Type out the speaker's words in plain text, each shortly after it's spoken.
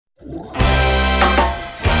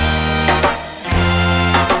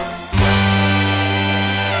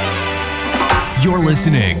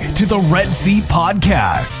listening to the Red Seat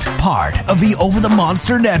Podcast, part of the Over the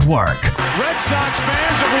Monster Network. Red Sox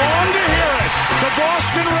fans have longed to hear it. The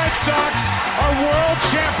Boston Red Sox are world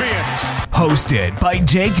champions. Hosted by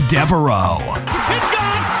Jake DeRocher. It's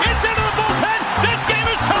gone. It's into the bullpen. This game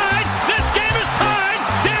is tied. This game is tied.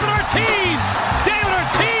 David Ortiz. David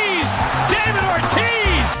Ortiz. David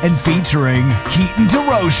Ortiz. And featuring Keaton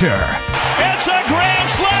DeRocher. It's a grand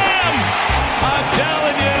slam. I'm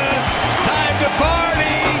telling you, it's time to party.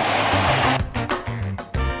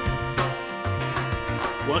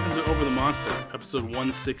 Welcome to Over the Monster, episode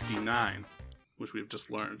 169, which we've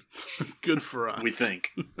just learned. Good for us. We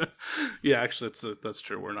think. Yeah, actually, that's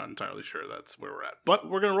true. We're not entirely sure that's where we're at, but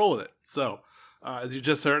we're going to roll with it. So, as you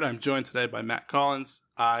just heard, I'm joined today by Matt Collins.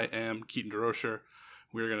 I am Keaton DeRocher.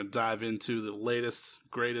 We're going to dive into the latest,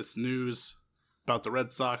 greatest news about the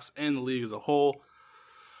Red Sox and the league as a whole.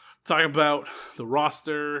 Talk about the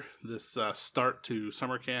roster, this start to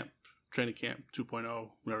summer camp, training camp 2.0,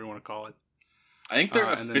 whatever you want to call it. I think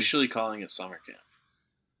they're officially calling it summer camp,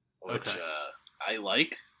 which Okay. I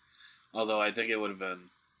like. Although I think it would have been,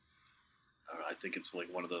 I don't know, I think it's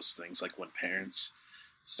like one of those things like when parents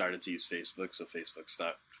started to use Facebook, so Facebook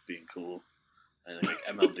stopped being cool. I think like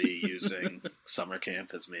MLB using summer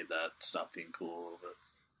camp has made that stop being cool a little bit.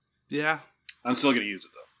 Yeah. I'm still going to use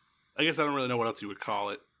it though. I guess I don't really know what else you would call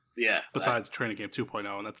it. Yeah. Besides Training Camp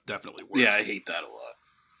 2.0, and that's definitely worse. Yeah, I hate that a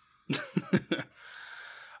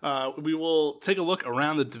lot. We will take a look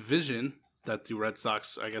around the division that the Red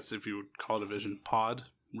Sox, I guess if you would call it a division, pod,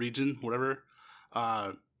 region, whatever,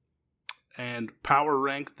 and power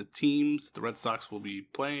rank the teams the Red Sox will be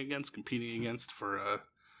playing against, competing against for a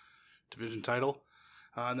division title,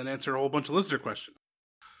 and then answer a whole bunch of listener questions.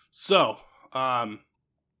 So,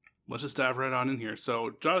 let's just dive right on in here.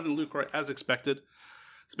 So, Jonathan Lucroy, as expected,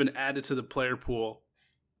 has been added to the player pool,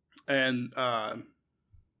 and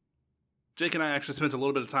Jake and I actually spent a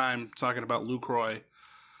little bit of time talking about Lucroy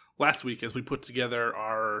last week as we put together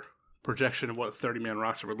our projection of what a 30-man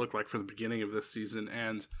roster would look like for the beginning of this season,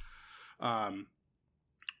 and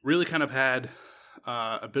really kind of had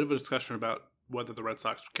a bit of a discussion about whether the Red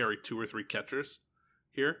Sox would carry 2 or 3 catchers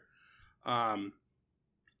here.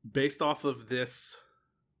 Based off of this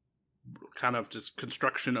kind of just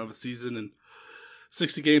construction of a season and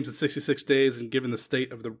 60 games in 66 days, and given the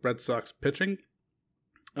state of the Red Sox pitching,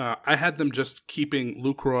 I had them just keeping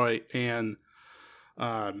Lucroy and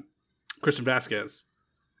Christian Vasquez,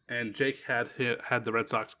 and Jake had the Red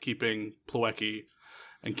Sox keeping Plawecki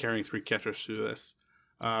and carrying 3 catchers through this.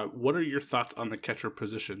 What are your thoughts on the catcher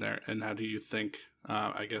position there, and how do you think,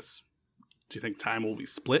 do you think time will be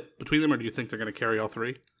split between them, or do you think they're going to carry all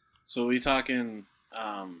 3? So are we talking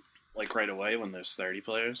like right away when there's 30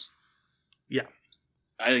 players? Yeah.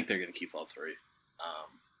 I think they're going to keep all 3.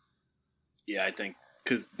 Yeah, I think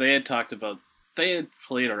because they had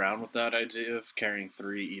played around with that idea of carrying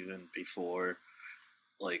 3 even before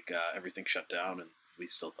everything shut down, and we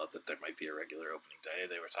still thought that there might be a regular opening day.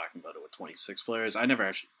 They were talking about it with 26 players. I never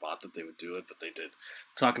actually thought that they would do it, but they did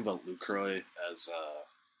talk about Lucroy as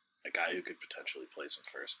a guy who could potentially play some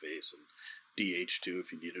first base and DH too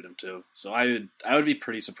if you needed him to. So I would be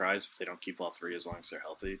pretty surprised if they don't keep all 3 as long as they're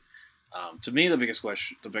healthy. To me, the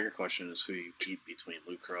bigger question is who you keep between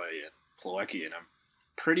Lucroy and Plawecki, and I'm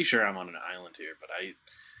pretty sure I'm on an island here, but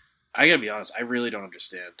I gotta be honest, I really don't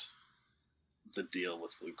understand the deal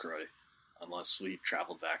with Lucroy unless we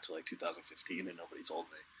traveled back to 2015 and nobody told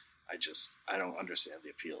me. I don't understand the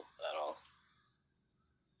appeal at all.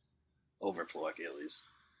 Over Plawecki, at least.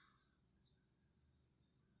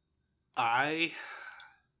 I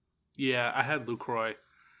had Lucroy,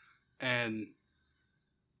 and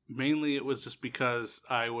mainly it was just because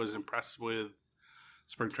I was impressed with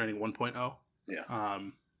Spring Training 1.0. Yeah.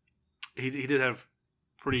 He did have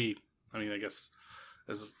pretty, I guess,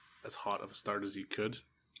 as hot of a start as he could.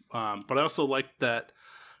 But I also liked that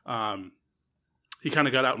he kind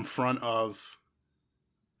of got out in front of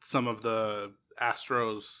some of the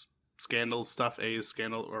Astros scandal stuff, A's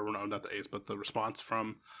scandal, or no, not the A's, but the response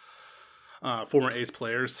from former A's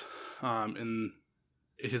players. In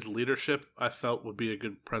his leadership, I felt would be a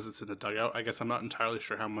good presence in the dugout. I guess I'm not entirely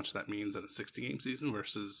sure how much that means in a 60-game season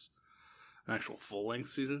versus an actual full-length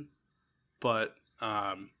season. But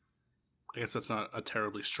I guess that's not a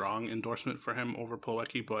terribly strong endorsement for him over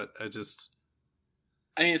Plawecki, but it's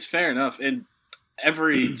fair enough. And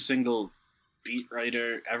every single beat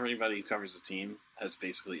writer, everybody who covers the team has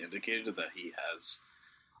basically indicated that he has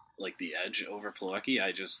the edge over Plawecki.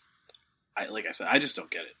 Like I said, I just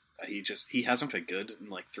don't get it. He hasn't been good in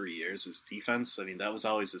 3 years. His defense, that was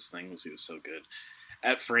always his thing, was he was so good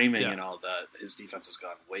at framing and all that. His defense has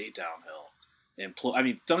gone way downhill. And I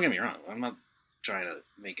mean, don't get me wrong. I'm not trying to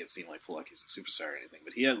make it seem like Plawecki's a superstar or anything,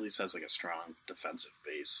 but he at least has like a strong defensive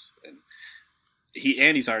base, and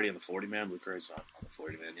he's already in the 40-man. Lucroy's not on the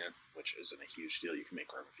 40-man yet, which isn't a huge deal. You can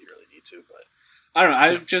make room if you really need to, but I don't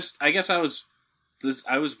know. I guess I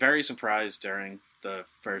was very surprised during the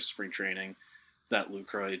first spring training that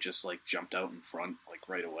Lucroy just like jumped out in front like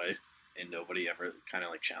right away, and nobody ever kind of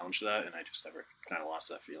like challenged that, and I just never kind of lost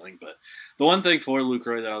that feeling. But the one thing for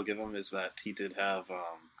Lucroy that I'll give him is that he did have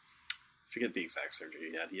I forget the exact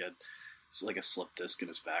surgery he had. He had like a slip disc in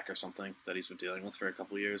his back or something that he's been dealing with for a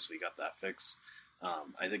couple of years, so he got that fixed.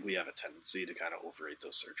 I think we have a tendency to kind of overrate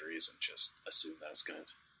those surgeries and just assume that it's going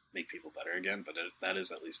to make people better again, but that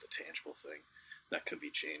is at least a tangible thing that could be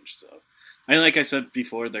changed. So, like I said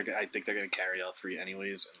before, I think they're going to carry all three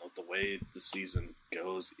anyways, and the way the season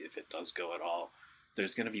goes, if it does go at all,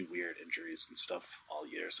 there's going to be weird injuries and stuff all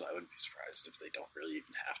year, so I wouldn't be surprised if they don't really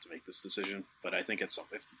even have to make this decision. But I think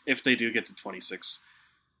if they do get to 26,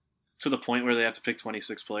 to the point where they have to pick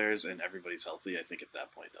 26 players and everybody's healthy, I think at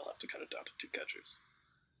that point they'll have to cut it down to 2 catchers.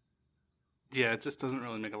 Yeah, it just doesn't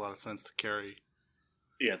really make a lot of sense to carry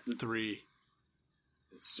 3.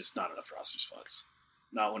 It's just not enough roster spots.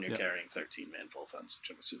 Not when you're carrying 13-man bullpens, which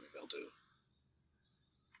I'm assuming they'll do.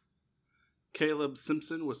 Caleb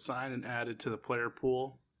Simpson was signed and added to the player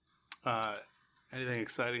pool. Anything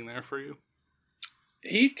exciting there for you?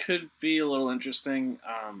 He could be a little interesting.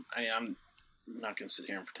 I'm not going to sit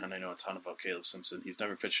here and pretend I know a ton about Caleb Simpson. He's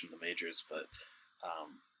never pitched in the majors, but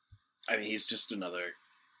he's just another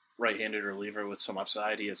right-handed reliever with some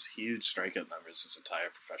upside. He has huge strikeout numbers his entire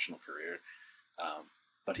professional career,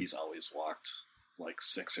 but he's always walked like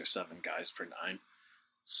 6 or 7 guys per 9.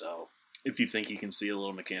 So if you think you can see a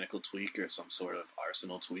little mechanical tweak or some sort of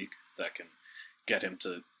arsenal tweak that can get him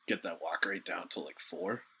to get that walk rate down to like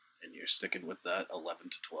 4, and you're sticking with that 11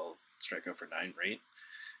 to 12 strikeout per 9 rate,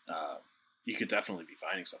 you could definitely be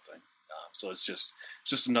finding something. So it's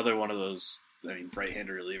just another one of those.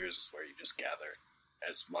 Right-handed relievers is where you just gather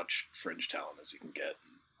as much fringe talent as you can get,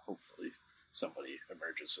 and hopefully somebody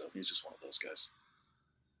emerges. So he's just one of those guys.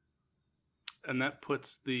 And that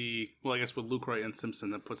puts I guess with Lucroy and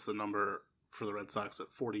Simpson, that puts the number for the Red Sox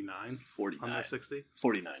at 49. 49. On their 60?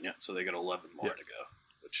 49, yeah. So they got 11 more to go,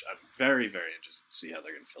 which I'm very, very interested to see how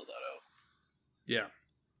they're going to fill that out. Yeah.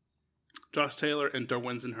 Josh Taylor and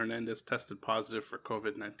Darwinzon Hernandez tested positive for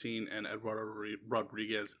COVID-19, and Eduardo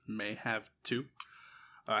Rodriguez may have too.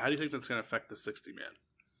 How do you think that's going to affect the 60-man?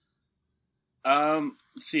 I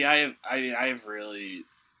have really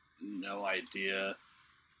no idea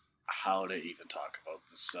how to even talk about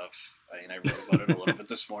this stuff. I wrote about it a little bit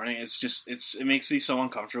this morning. It makes me so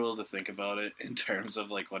uncomfortable to think about it in terms of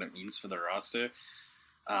like what it means for the roster.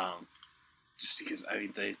 Just because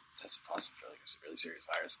they tested positive for like a really serious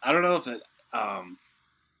virus. I don't know if it.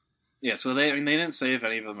 So they didn't say if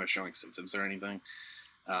any of them are showing symptoms or anything.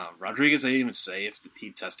 Rodriguez, they didn't even say if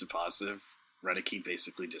he tested positive. Redicky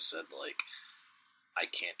basically just said like, I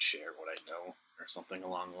can't share what I know or something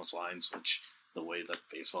along those lines. Which the way that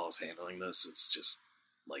baseball is handling this, it's just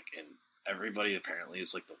like everybody apparently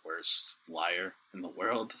is like the worst liar in the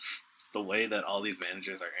world. It's the way that all these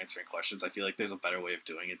managers are answering questions. I feel like there's a better way of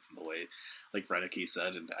doing it than the way like Redicky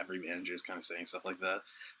said, and every manager is kind of saying stuff like that.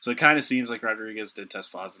 So it kind of seems like Rodriguez did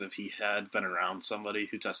test positive. He had been around somebody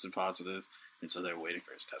who tested positive, and so they're waiting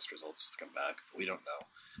for his test results to come back. But we don't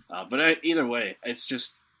know. But either way, it's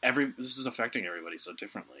just this is affecting everybody so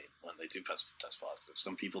differently when they do test positive.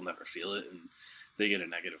 Some people never feel it, and they get a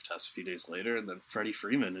negative test a few days later, and then Freddie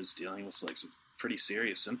Freeman is dealing with like some pretty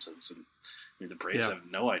serious symptoms, and the Braves have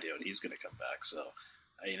no idea when he's going to come back. So,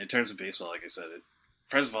 in terms of baseball, like I said,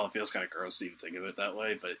 first of all, it feels kind of gross to even think of it that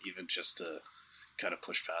way, but even just to kind of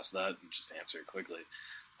push past that and just answer it quickly,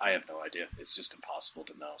 I have no idea. It's just impossible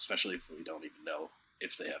to know, especially if we don't even know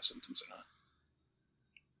if they have symptoms or not.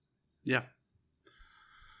 Yeah.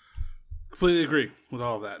 Completely agree with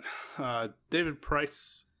all of that. David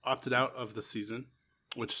Price opted out of the season,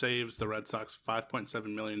 which saves the Red Sox $5.7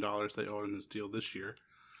 million they owed in his deal this year.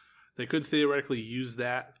 They could theoretically use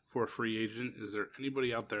that for a free agent. Is there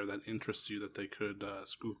anybody out there that interests you that they could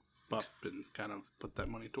scoop up and kind of put that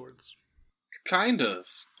money towards? Kind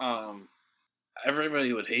of.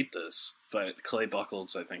 Everybody would hate this, but Clay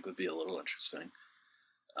Buchholz, I think, would be a little interesting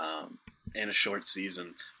in a short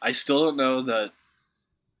season. I still don't know that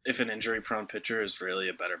if an injury-prone pitcher is really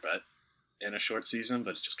a better bet in a short season,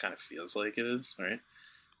 but it just kind of feels like it is, right?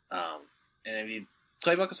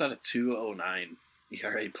 Clay Buchholz had a 2.09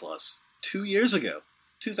 ERA plus 2 years ago,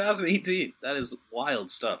 2018. That is wild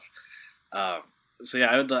stuff. I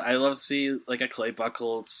love to see like a Clay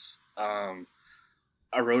Buchholz.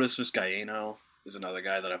 Arodys Vizcaíno is another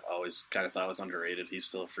guy that I've always kind of thought was underrated. He's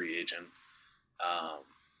still a free agent.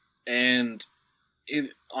 And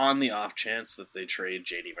on the off chance that they trade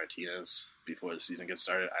JD Martinez before the season gets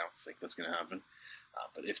started, I don't think that's going to happen.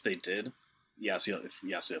 But if they did, if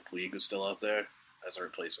Yasiel Puig was still out there as a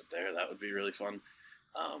replacement there, that would be really fun.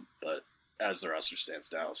 But as the roster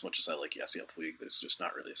stands now, as much as I like Yasiel Puig, there's just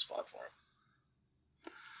not really a spot for him.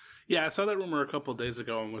 Yeah, I saw that rumor a couple of days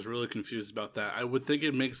ago and was really confused about that. I would think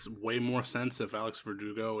it makes way more sense if Alex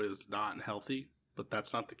Verdugo is not healthy, but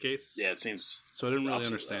that's not the case. Yeah, it seems. So I didn't really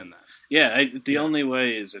understand that. Yeah, the only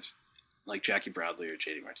way is if like Jackie Bradley or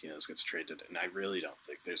JD Martinez gets traded, and I really don't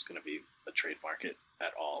think there's going to be a trade market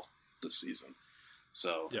at all this season.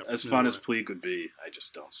 So as fun as Puig would be, I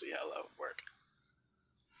just don't see how that would work.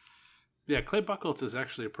 Yeah, Clay Buchholz is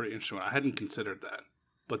actually a pretty interesting one. I hadn't considered that,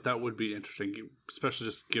 but that would be interesting, especially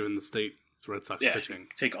just given the state of Red Sox pitching.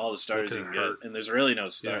 Take all the starters you can get, and there's really no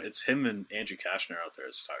start. Yeah. It's him and Andrew Kashner out there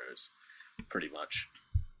as starters, pretty much.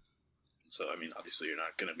 So, I mean, obviously you're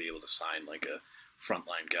not going to be able to sign like a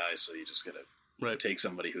frontline guy, so you just got to take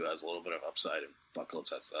somebody who has a little bit of upside, and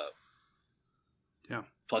Buchholz has that. Yeah.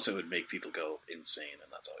 Plus, it would make people go insane,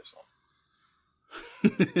 and that's always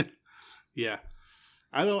fun. Yeah.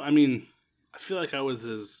 I feel like I was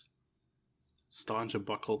as staunch a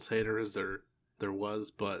Buchholz hater as there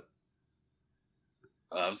was, but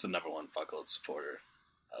I was the number one Buchholz supporter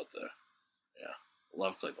out there. Yeah.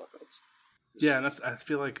 Love Clay Buchholz. Yeah, and I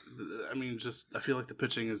feel like the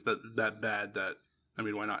pitching is that bad that, I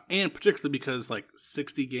mean, why not? And particularly because, like,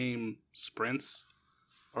 60-game sprints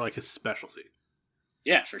are, like, his specialty.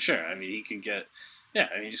 Yeah, for sure. I mean, he can get... Yeah,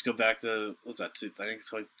 I mean, just go back to, I think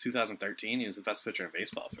it's like 2013. He was the best pitcher in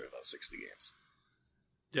baseball for about 60 games.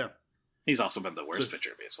 Yeah. He's also been the worst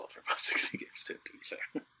pitcher in baseball for about 60 games, too, to be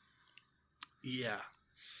fair. Yeah.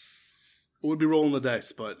 Would be rolling the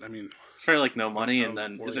dice, but, I mean... For, like, no money, and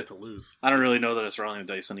then... Is it to lose? I don't really know that it's rolling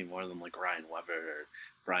the dice any more than, like, Ryan Weber or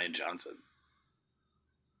Brian Johnson.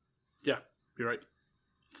 Yeah, you're right.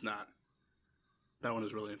 It's not. That one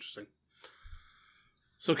is really interesting.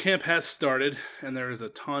 So camp has started, and there is a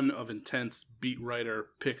ton of intense beat writer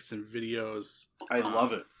picks and videos. I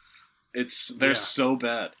love it. They're so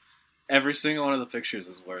bad. Every single one of the pictures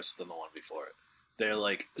is worse than the one before it. They're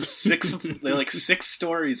like six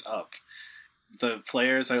stories up. The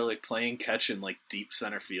players are like playing catch in like deep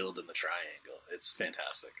center field in the triangle. It's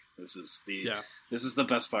fantastic. This is the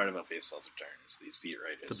best part about baseball's return. Is these beat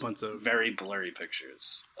writers. It's a bunch of very blurry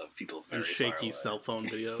pictures of people very and shaky far away. Cell phone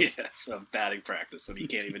videos. Yes, of batting practice when you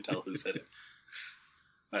can't even tell who's hitting.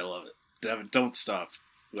 I love it. Don't stop.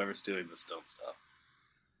 Whoever's doing this, don't stop.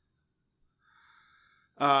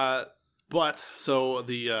 But so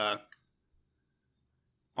the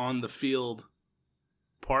on the field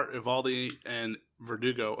part, Eovaldi and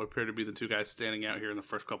Verdugo appear to be the two guys standing out here in the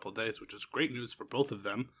first couple of days, which is great news for both of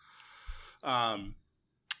them.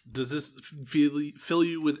 Does this fill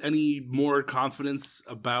you with any more confidence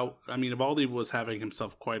about... I mean, Eovaldi was having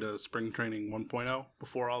himself quite a spring training 1.0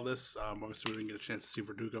 before all this. Obviously, we didn't get a chance to see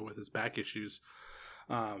Verdugo with his back issues.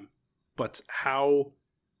 But how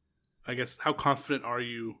confident are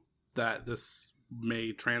you that this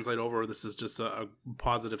may translate over, or this is just a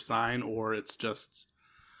positive sign, or it's just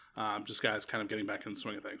guys kind of getting back in the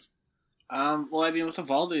swing of things? Well, I mean, with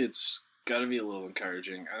Eovaldi, it's got to be a little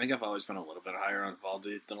encouraging. I think I've always been a little bit higher on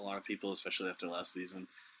Eovaldi than a lot of people, especially after last season.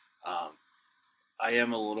 I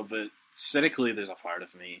am a little bit cynically. There's a part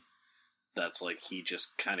of me that's like he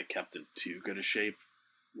just kind of kept in too good a shape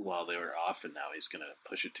while they were off, and now he's going to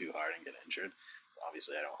push it too hard and get injured.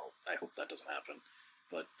 Obviously, I hope that doesn't happen,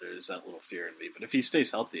 but there's that little fear in me. But if he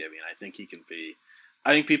stays healthy, I mean, I think he can be.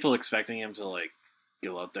 I think people expecting him to like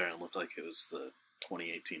go out there and look like it was the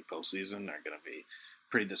 2018 postseason are going to be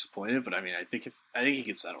pretty disappointed. But I mean, I think he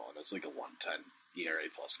can settle in as like a 1.10 ERA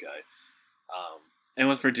plus guy. And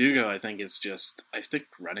with Verdugo, I think it's just, I think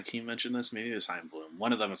Renicky mentioned this, maybe it was Chaim Bloom.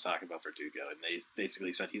 One of them was talking about Verdugo, and they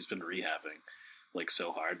basically said he's been rehabbing like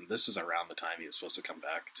so hard, and this is around the time he was supposed to come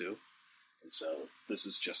back too. And so this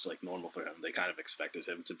is just like normal for him. They kind of expected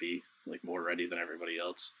him to be like more ready than everybody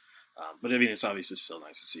else. But I mean, it's obviously still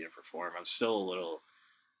nice to see him perform. I'm still a little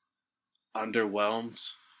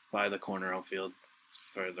underwhelmed by the corner outfield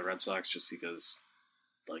for the Red Sox, just because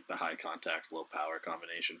like the high contact, low power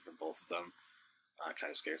combination for both of them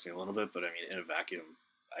kind of scares me a little bit. But I mean, in a vacuum,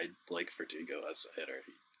 I like Verdugo as a hitter.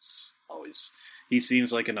 He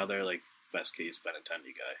seems like another like best case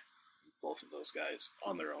Benintendi guy. Both of those guys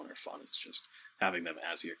on their own are fun. It's just having them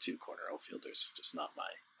as your two corner outfielders, just not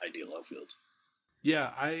my ideal outfield.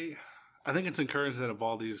 Yeah, I think it's encouraging that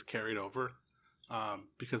Eovaldi's carried over.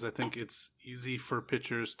 because I think it's easy for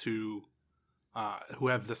pitchers to who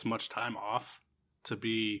have this much time off to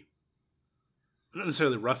be not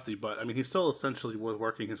necessarily rusty, but I mean he still essentially was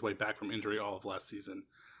working his way back from injury all of last season.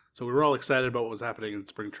 So we were all excited about what was happening in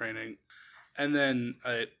spring training, and then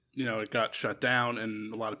it got shut down,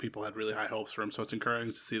 and a lot of people had really high hopes for him. So it's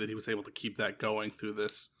encouraging to see that he was able to keep that going through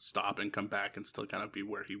this stop and come back and still kind of be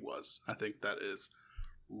where he was. I think that is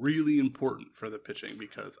really important for the pitching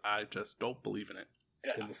because I just don't believe in it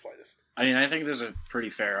in the slightest. I mean, I think there's a pretty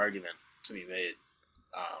fair argument to be made,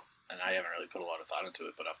 and I haven't really put a lot of thought into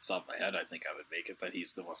it, but off the top of my head, I think I would make it that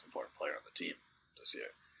he's the most important player on the team this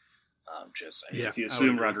year. If you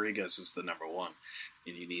assume Rodriguez is the number one,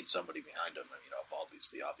 and you need somebody behind him,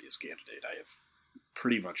 Evaldi's the obvious candidate. I have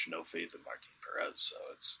pretty much no faith in Martin Perez, so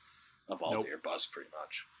it's Evaldi or bust pretty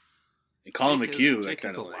much. And Colin McHugh, I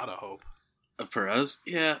kind of a lot of hope. Of Perez?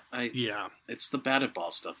 Yeah. It's the batted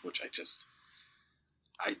ball stuff, which it just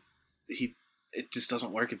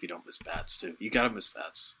doesn't work if you don't miss bats, too. You gotta miss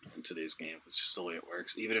bats in today's game. It's just the way it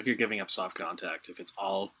works. Even if you're giving up soft contact, if it's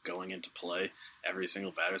all going into play, every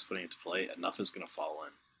single batter's putting it to play, enough is gonna fall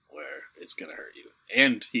in where it's gonna hurt you.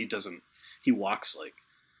 And he walks like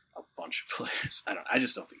a bunch of players. I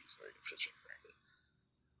just don't think he's very good pitching, frankly.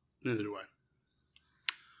 Neither do I.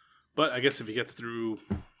 But I guess if he gets through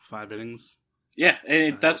 5 innings... Yeah,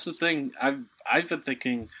 and that's the thing. I've been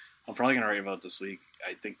thinking, I'm probably going to write about it this week.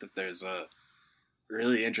 I think that there's a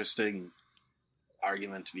really interesting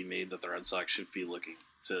argument to be made that the Red Sox should be looking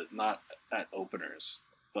to, not at openers,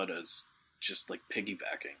 but as just like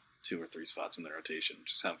piggybacking 2 or 3 spots in the rotation.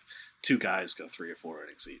 Just have 2 guys go 3 or 4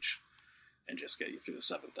 innings each and just get you through the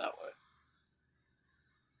 7th that way.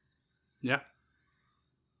 Yeah.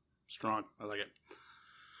 Strong. I like it.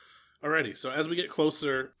 Alrighty, so as we get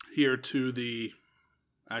closer here to the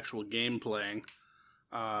actual game playing,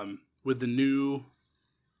 with the new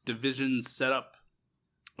division setup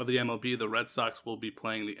of the MLB, the Red Sox will be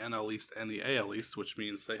playing the NL East and the AL East, which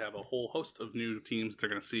means they have a whole host of new teams they're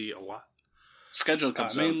going to see a lot. Schedule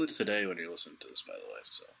comes out today when you're listening to this, by the way,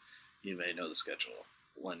 so you may know the schedule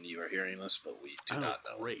when you are hearing this, but we do not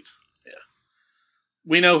know. Great. Yeah.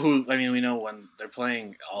 We know when they're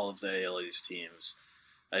playing all of the AL East teams.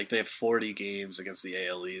 I think they have 40 games against the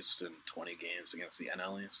AL East and 20 games against the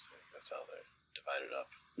NL East. I think that's how they're divided up.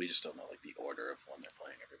 We just don't know the order of when they're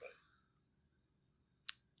playing everybody.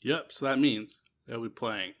 Yep, so that means they'll be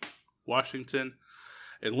playing Washington,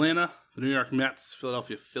 Atlanta, the New York Mets,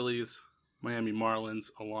 Philadelphia Phillies, Miami Marlins,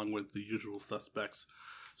 along with the usual suspects.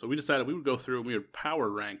 So we decided we would go through and we would power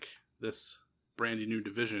rank this brandy new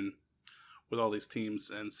division with all these teams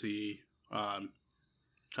and see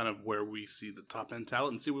kind of where we see the top end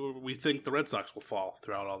talent and see where we think the Red Sox will fall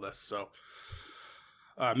throughout all this. So,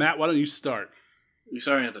 Matt, why don't you start? You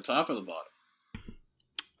starting at the top or the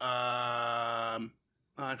bottom?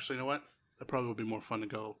 Actually, you know what? That probably would be more fun to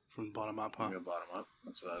go from the bottom up, huh? Go bottom up.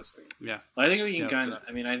 That's what I was thinking. Yeah. Well, I think we can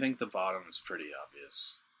I think the bottom is pretty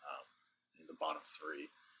obvious. The bottom 3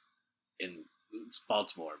 it's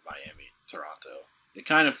Baltimore, Miami, Toronto. It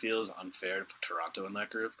kind of feels unfair to put Toronto in that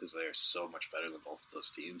group because they are so much better than both of those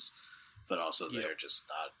teams, but also they're just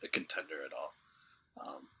not a contender at all.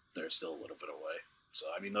 They're still a little bit away. So,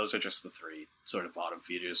 those are just the 3 sort of bottom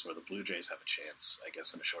feeders where the Blue Jays have a chance, I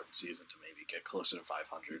guess, in a shortened season to maybe get closer to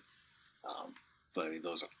 500. But,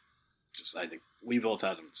 those are just, I think, we both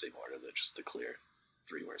had them in the same order. They're just the clear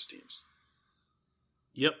 3 worst teams.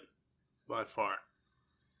 Yep, by far.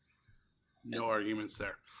 No arguments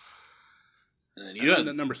there. And then you had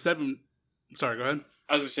at number 7. Sorry, go ahead.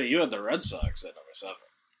 I was going to say, you had the Red Sox at number 7.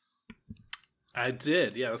 I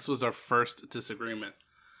did. Yeah, this was our first disagreement.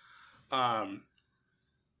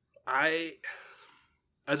 I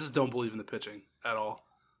just don't believe in the pitching at all.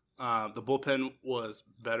 The bullpen was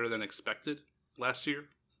better than expected last year,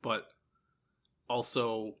 but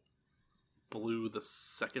also blew the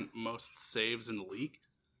 2nd most saves in the league.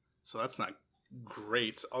 So that's not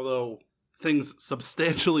great, although things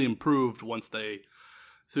substantially improved once they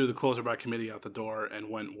threw the closer by committee out the door and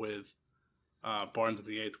went with Barnes in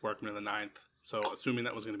the 8th, Workman in the 9th. So assuming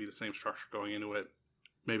that was going to be the same structure going into it,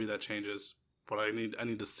 maybe that changes. But I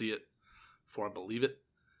need to see it before I believe it.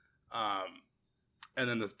 And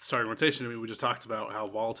then the starting rotation, we just talked about how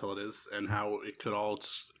volatile it is and how it could all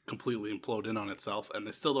completely implode in on itself. And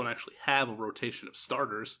they still don't actually have a rotation of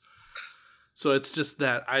starters. So it's just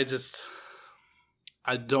that I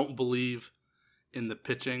don't believe in the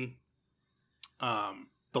pitching. The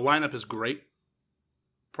lineup is great.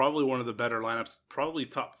 Probably one of the better lineups. Probably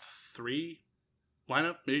top 3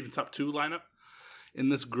 lineup, maybe even top 2 lineup in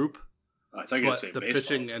this group. I thought you were going to say the baseball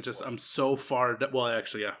pitching and just I'm so far. Well,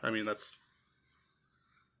 actually, yeah. That's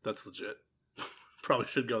that's legit. Probably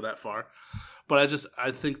should go that far. But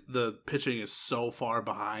I think the pitching is so far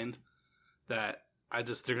behind that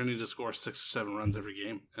they're going to need to score 6 or 7 runs every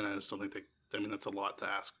game. And I just don't think that's a lot to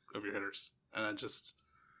ask of your hitters. And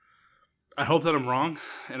I hope that I'm wrong.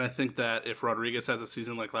 And I think that if Rodriguez has a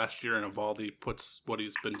season like last year and Evaldi puts what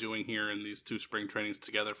he's been doing here in these 2 spring trainings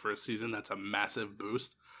together for a season, that's a massive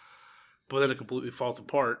boost. But then it completely falls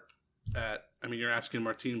apart you're asking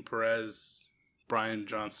Martin Perez, Brian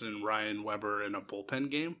Johnson, Ryan Weber in a bullpen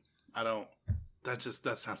game. That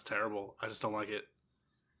sounds terrible. I just don't like it.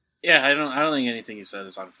 Yeah, I don't think anything you said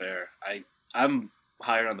is unfair. I'm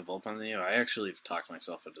higher on the bullpen than you. I actually have talked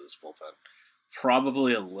myself into this bullpen.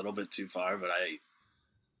 Probably a little bit too far, but I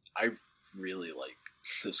really like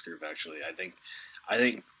this group actually. I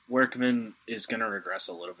think Workman is going to regress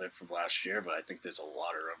a little bit from last year, but I think there's a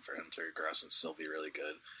lot of room for him to regress and still be really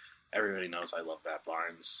good. Everybody knows I love Matt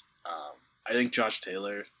Barnes. I think Josh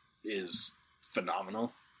Taylor is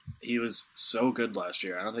phenomenal. He was so good last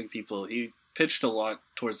year. I don't think he pitched a lot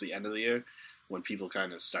towards the end of the year when people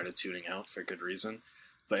kind of started tuning out for good reason.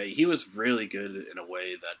 But he was really good in a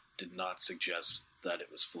way that did not suggest that it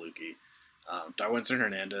was fluky. Darwinson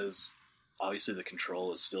Hernandez, obviously the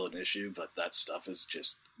control is still an issue, but that stuff is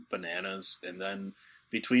just bananas. And then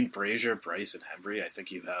between Brazier, Bryce, and Hembry, I think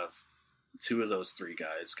you have 2 of those 3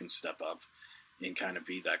 guys can step up and kind of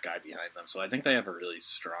be that guy behind them. So I think they have a really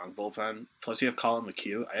strong bullpen. Plus you have Colin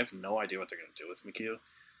McHugh. I have no idea what they're going to do with McHugh,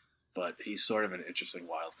 but he's sort of an interesting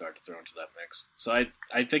wild card to throw into that mix. So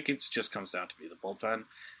I think it just comes down to be the bullpen.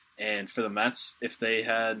 And for the Mets, if they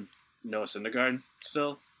had Noah Syndergaard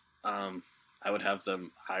still, I would have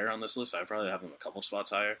them higher on this list. I'd probably have them a couple spots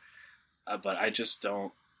higher. But I just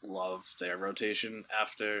don't love their rotation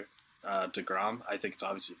after DeGrom. I think it's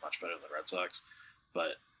obviously much better than the Red Sox.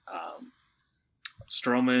 But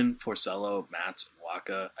Stroman, Porcello, Matz, and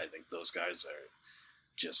Waka, I think those guys are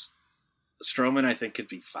just... Stroman, I think, could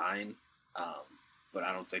be fine, but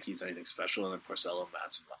I don't think he's anything special. And then Porcello,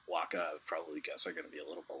 Matz, and Waka, I would probably guess are going to be a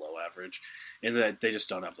little below average, in that they just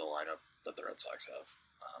don't have the lineup that the Red Sox have.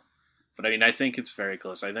 But I think it's very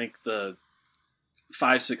close. I think the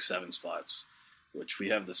 5, 6, 7 spots, which we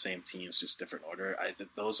have the same teams, just different order, I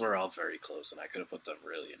think those were all very close, and I could have put them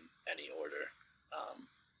really in any order.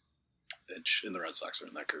 And the Red Sox were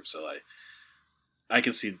in that group, so I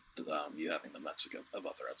can see you having the Mets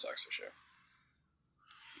above the Red Sox for sure.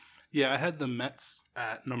 Yeah, I had the Mets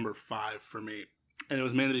at number 5 for me, and it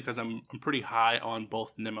was mainly because I'm pretty high on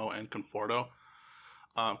both Nimmo and Conforto.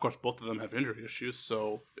 Of course, both of them have injury issues,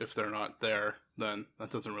 so if they're not there, then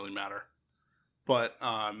that doesn't really matter. But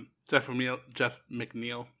Jeff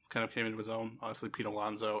McNeil kind of came into his own. Obviously, Pete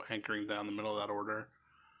Alonso anchoring down the middle of that order.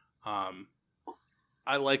 I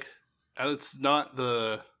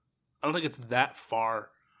don't think it's that far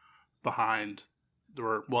behind.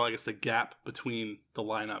 The gap between the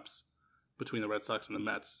lineups between the Red Sox and the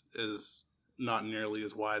Mets is not nearly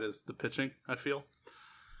as wide as the pitching, I feel.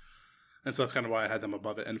 And so that's kind of why I had them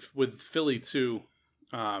above it. And with Philly, too,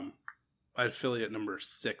 I had Philly at number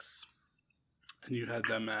 6. And you had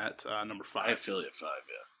them at number 5. I had Philly at 5,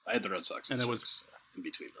 yeah. I had the Red Sox at 6 in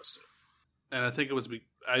between those 2. And I think it was...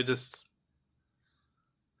 I guess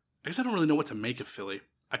I don't really know what to make of Philly.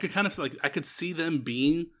 I could kind of I could see them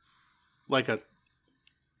being like a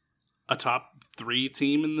top 3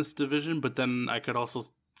 team in this division, but then I could also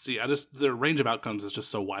see their range of outcomes is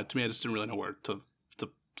just so wide to me. I just didn't really know where to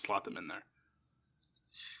slot them in there.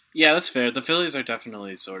 Yeah, that's fair. The Phillies are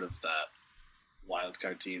definitely sort of that wild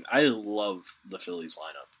card team. I love the Phillies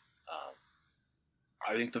lineup.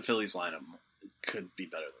 I think the Phillies lineup could be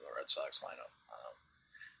better than the Red Sox lineup.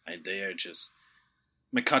 And they are just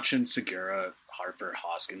McCutchen, Segura, Harper,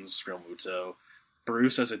 Hoskins, Realmuto.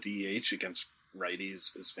 Bruce as a DH against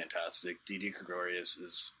righties is fantastic. Didi Gregorius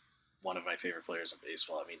is one of my favorite players in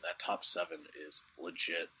baseball. That top 7 is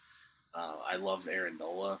legit. I love Aaron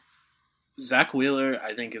Nola. Zach Wheeler,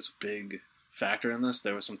 I think, is a big factor in this.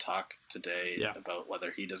 There was some talk today about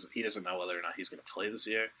whether he doesn't know whether or not he's going to play this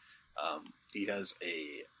year. He has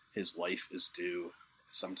his wife is due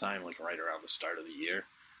sometime right around the start of the year.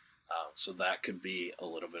 So that could be a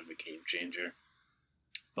little bit of a game changer.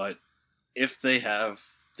 But if they have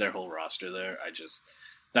their whole roster there,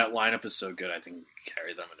 that lineup is so good, I think we can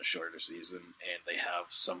carry them in a shorter season, and they have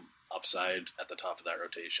some upside at the top of that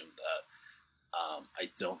rotation that I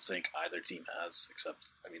don't think either team has, except,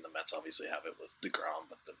 the Mets obviously have it with DeGrom,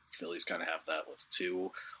 but the Phillies kind of have that with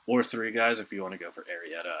 2 or 3 guys if you want to go for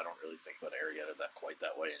Arrieta. I don't really think about Arrieta quite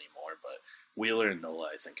that way anymore, but Wheeler and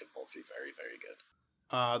Nola, I think, can both be very, very good.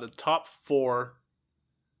 The top 4,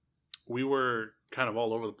 we were kind of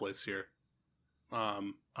all over the place here. I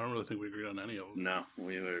don't really think we agreed on any of them. No,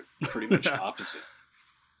 we were pretty much opposite.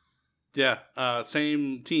 Yeah,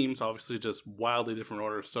 same teams, obviously, just wildly different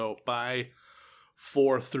orders. So by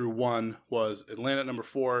 4 through 1 was Atlanta at number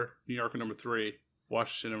 4, New York at number 3,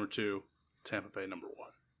 Washington number 2, Tampa Bay number 1.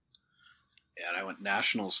 Yeah, and I went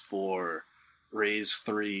Nationals 4, Rays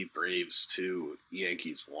 3, Braves 2,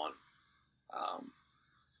 Yankees 1.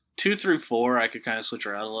 2 through 4, I could kind of switch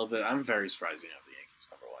around a little bit. I'm very surprised you have the Yankees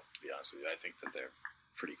number 1, to be honest with you. I think that they're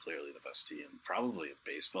pretty clearly the best team, probably in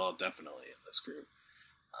baseball, definitely in this group.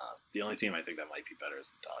 The only team I think that might be better is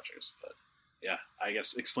the Dodgers. But, yeah, I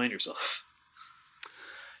guess explain yourself.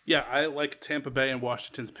 Yeah, I like Tampa Bay and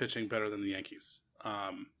Washington's pitching better than the Yankees.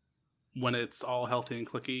 When it's all healthy and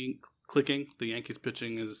clicking, the Yankees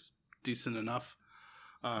pitching is decent enough.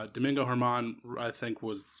 Domingo Germán, I think,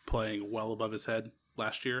 was playing well above his head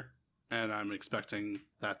last year, and I'm expecting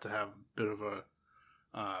that to have a bit of a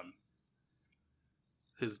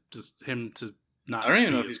him to not. I don't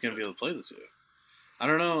even know if he's going to be able to play this year. I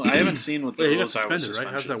don't know. I haven't seen what the rules are with suspensions. Right?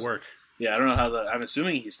 How does that work? Yeah, I don't know how that. I'm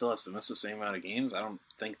assuming he still has to miss the same amount of games. I don't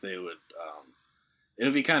think they would. It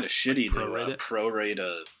would be kind of shitty to prorate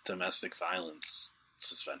a domestic violence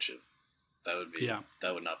suspension. That would be. Yeah.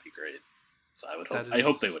 That would not be great. So I would hope. I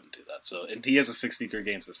hope they wouldn't do that. So, and he has a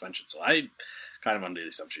 63-game suspension. So I kind of under the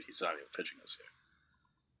assumption he's not even pitching this year.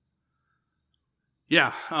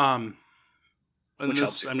 Yeah. And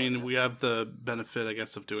this, I mean, we have the benefit, I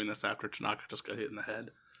guess, of doing this after Tanaka just got hit in the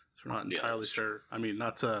head. So we're not entirely sure. I mean,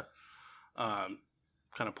 not to kind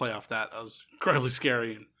of play off that. That was incredibly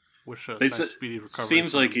scary and wish a nice speedy recovery.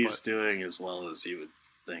 Seems like he's doing as well as you would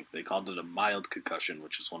think. They called it a mild concussion,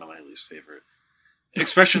 which is one of my least favorite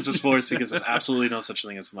expressions of sports because there's absolutely no such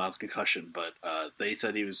thing as a mild concussion. But they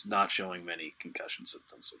said he was not showing many concussion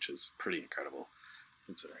symptoms, which is pretty incredible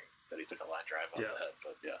considering that he took a line drive off the head.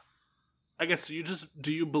 But yeah. I guess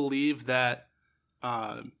do you believe that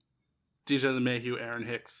DJ LeMahieu, Aaron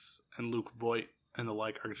Hicks, and Luke Voigt and the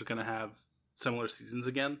like are just going to have similar seasons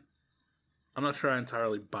again? I'm not sure I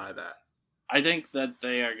entirely buy that. I think that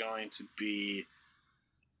they are going to be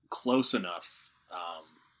close enough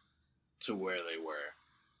to where they were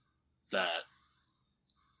that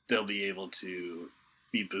they'll be able to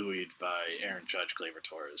be buoyed by Aaron Judge, Gleyber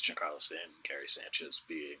Torres, Giancarlo Stanton, Gary Sanchez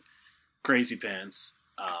being crazy pants.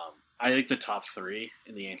 I think the top 3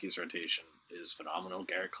 in the Yankees rotation is phenomenal.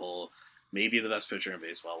 Garrett Cole, maybe the best pitcher in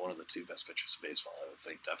baseball, one of the 2 best pitchers in baseball, I would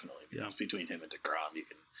think, definitely. Yeah. It's between him and DeGrom. You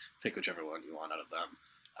can pick whichever one you want out of them.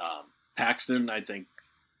 Paxton, I think,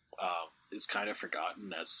 is kind of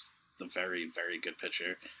forgotten as the very, very good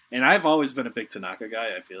pitcher. And I've always been a big Tanaka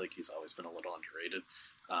guy. I feel like he's always been a little underrated.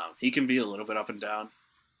 He can be a little bit up and down,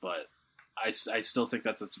 but I still think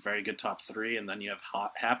that that's a very good top 3, and then you have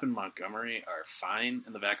Happ and Montgomery are fine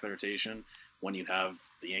in the back of the rotation when you have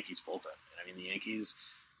the Yankees bullpen. And I mean, the Yankees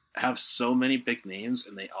have so many big names,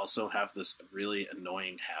 and they also have this really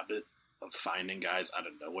annoying habit of finding guys out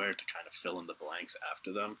of nowhere to kind of fill in the blanks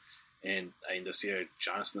after them. And I mean, this year,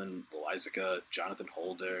 Jonathan Loizica, Jonathan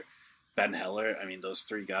Holder, Ben Heller, I mean, those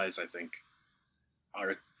 3 guys, I think,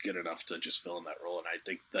 are good enough to just fill in that role. And I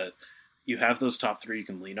think that you have those top 3 you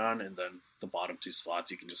can lean on, and then the bottom 2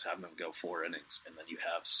 slots, you can just have them go 4 innings, and then you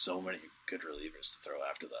have so many good relievers to throw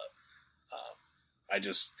after that.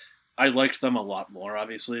 I liked them a lot more,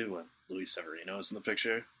 obviously, when Luis Severino is in the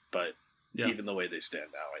picture, but even the way they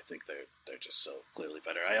stand now, I think they're just so clearly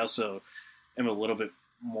better. I also am a little bit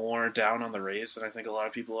more down on the Rays than I think a lot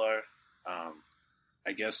of people are.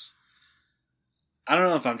 I guess, I don't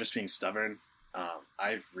know if I'm just being stubborn.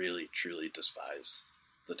 I really, truly despise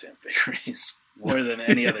the Tampa Bay Rays more than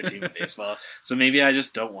any other team in baseball. So maybe I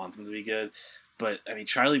just don't want them to be good. But, I mean,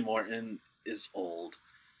 Charlie Morton is old.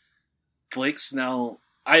 Blake Snell,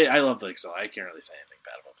 I love Blake Snell. I can't really say anything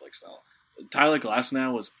bad about Blake Snell. Tyler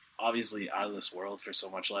Glasnow was obviously out of this world for so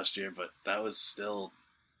much last year, but that was still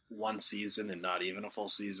one season and not even a full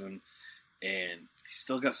season. And he's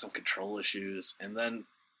still got some control issues. And then,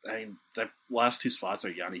 I mean, the last 2 spots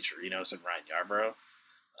are Yanni Chirinos and Ryan Yarbrough.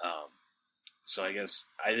 So I guess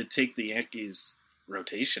I would take the Yankees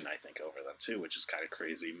rotation, I think, over them too, which is kind of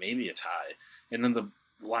crazy. Maybe a tie. And then the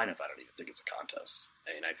lineup, I don't even think it's a contest.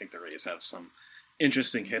 I mean, I think the Rays have some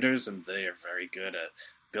interesting hitters, and they are very good at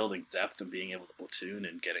building depth and being able to platoon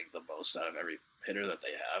and getting the most out of every hitter that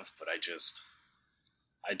they have. But I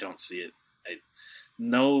don't see it.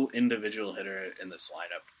 No individual hitter in this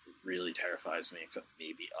lineup really terrifies me, except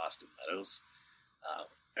maybe Austin Meadows.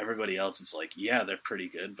 Everybody else is like, yeah, they're pretty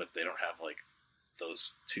good, but they don't have like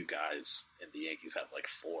those 2 guys, and the Yankees have like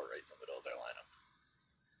 4 right in the middle of their lineup.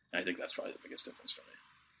 And I think that's probably the biggest difference for me.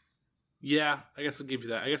 Yeah, I guess I'll give you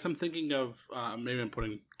that. I guess I'm thinking of maybe I'm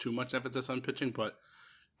putting too much emphasis on pitching, but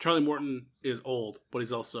Charlie Morton is old, but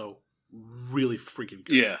he's also really freaking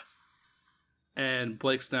good. Yeah. And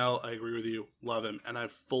Blake Snell, I agree with you, love him, and I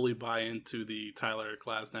fully buy into the Tyler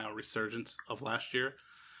Glasnow resurgence of last year.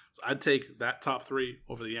 So I'd take that top three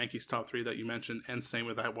over the Yankees' top three that you mentioned, and same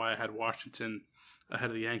with that why I had Washington ahead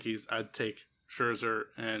of the Yankees. I'd take Scherzer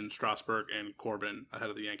and Strasburg and Corbin ahead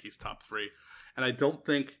of the Yankees' top three. And I don't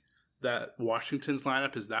think that Washington's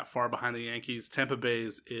lineup is that far behind the Yankees. Tampa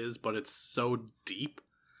Bay's is, but it's so deep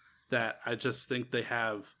that I just think they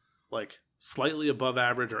have like slightly above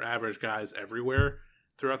average or average guys everywhere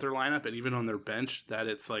throughout their lineup, and even on their bench, that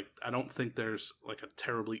it's like I don't think there's like a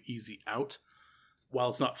terribly easy out. While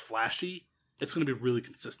it's not flashy, it's going to be really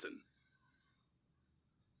consistent.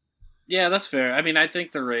 Yeah, that's fair. I mean, I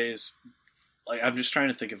think the Rays, like, I'm just trying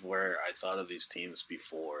to think of where I thought of these teams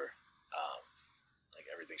before, like,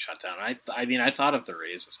 everything shut down. I mean, I thought of the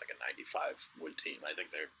Rays as like a 95 win team. I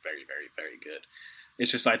think they're very, very, very good.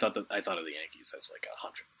 It's just I thought of the Yankees as like a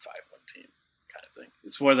 105 win team kind of thing.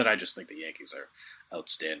 It's more that I just think the Yankees are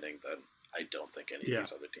outstanding than I don't think any of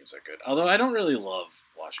these other teams are good. Although I don't really love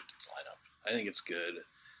Washington's lineup. I think it's good,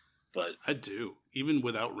 but I do, even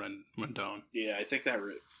without Rendon. Yeah, I think that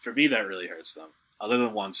for me that really hurts them. Other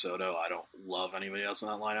than Juan Soto, I don't love anybody else in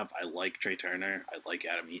that lineup. I like Trey Turner. I like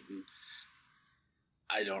Adam Eaton.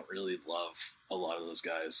 I don't really love a lot of those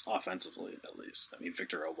guys offensively, at least. I mean,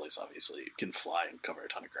 Victor Robles obviously can fly and cover a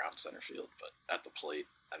ton of ground in center field, but at the plate,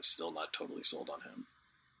 I'm still not totally sold on him.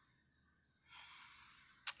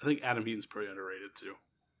 I think Adam Eaton's pretty underrated too.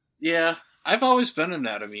 Yeah, I've always been an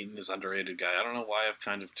Adam Eaton as underrated guy. I don't know why I've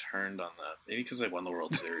kind of turned on that. Maybe because they won the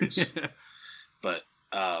World Series. But,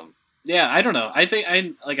 yeah, I don't know.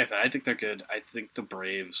 Like I said, I think they're good. I think the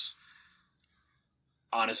Braves,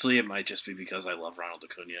 honestly, it might just be because I love Ronald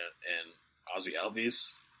Acuna and Ozzie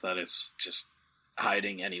Albies, that it's just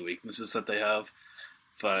hiding any weaknesses that they have.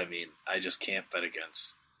 But, I mean, I just can't bet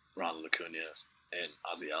against Ronald Acuna and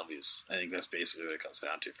Ozzie Albies. I think that's basically what it comes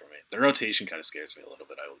down to for me. The rotation kind of scares me a little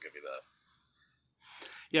bit, I will give you that.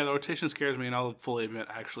 Yeah, the rotation scares me, and I'll fully admit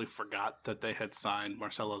I actually forgot that they had signed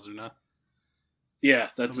Marcell Ozuna. Yeah,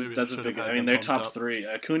 that's a big... I mean, they're top up. three.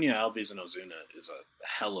 Acuna, Albies, and Ozuna is a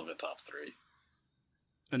hell of a top three.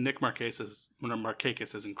 And Nick Markakis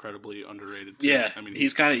is incredibly underrated, too. Yeah, I mean,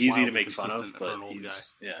 he's kind of easy to make fun of, but an old guy.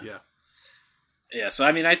 Yeah, so,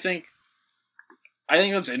 I mean, I think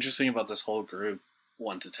what's interesting about this whole group,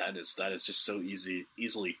 1 to 10, is that it's just so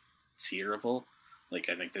easily tierable. Like,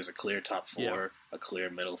 I think there's a clear top 4, a clear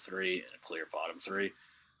middle 3, and a clear bottom 3.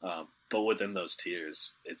 But within those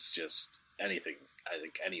tiers, it's just anything. I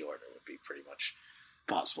think any order would be pretty much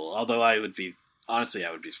possible. Although I would be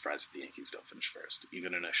surprised if the Yankees don't finish first,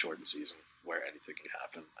 even in a shortened season where anything can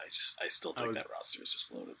happen. I still think that roster is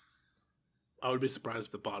just loaded. I would be surprised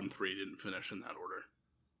if the bottom 3 didn't finish in that order.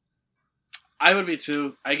 I would be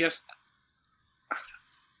too. I guess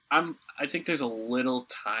I think there's a little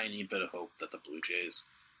tiny bit of hope that the Blue Jays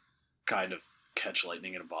kind of catch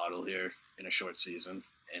lightning in a bottle here in a short season.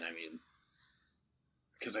 And I mean,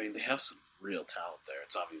 because I mean, they have some real talent there.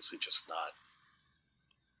 It's obviously just not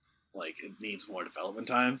like it needs more development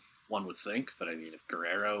time, one would think. But I mean, if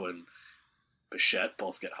Guerrero and Bichette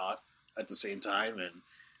both get hot at the same time and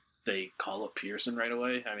they call up Pearson right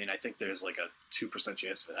away, I mean, I think there's like a 2%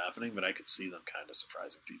 chance of it happening, but I could see them kind of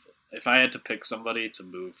surprising people. If I had to pick somebody to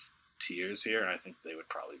move tiers here, I think they would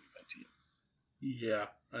probably be my team. Yeah,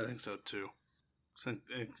 I think so too. I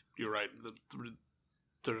think you're right.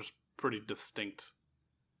 There's pretty distinct,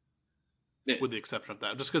 with the exception of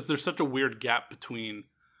that. Just because there's such a weird gap between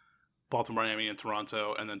Baltimore, Miami, and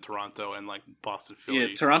Toronto, and then Toronto and like Boston, Philly. Yeah,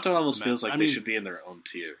 Toronto almost feels like they should be in their own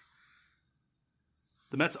tier.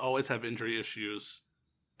 The Mets always have injury issues,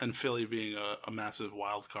 and Philly being a massive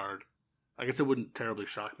wild card, I guess it wouldn't terribly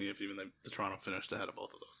shock me if even the Toronto finished ahead of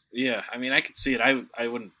both of those. Yeah, I mean, I could see it. I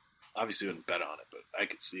wouldn't bet on it, but I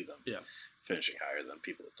could see them finishing higher than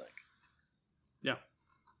people would think. Yeah.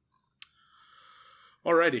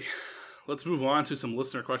 Alrighty, let's move on to some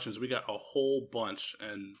listener questions. We got a whole bunch,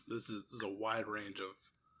 and this is a wide range of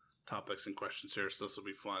topics and questions here, so this will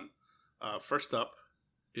be fun. First up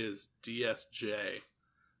is DSJ.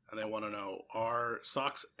 And they want to know, are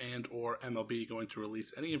Sox and or MLB going to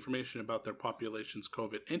release any information about their population's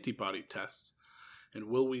COVID antibody tests? And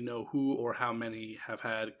will we know who or how many have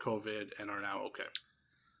had COVID and are now okay?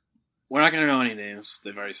 We're not going to know any names.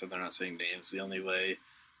 They've already said they're not saying names. The only way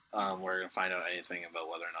we're going to find out anything about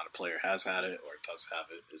whether or not a player has had it or does have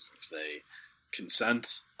it is if they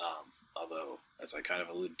consent. Although, as I kind of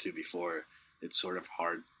alluded to before, it's sort of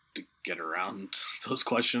hard to get around those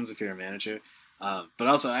questions if you're a manager. But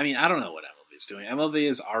also, I mean, I don't know what MLB is doing. MLB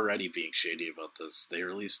is already being shady about this. They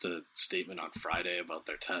released a statement on Friday about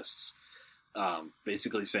their tests,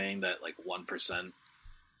 basically saying that like 1%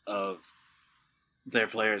 of their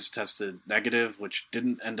players tested negative, which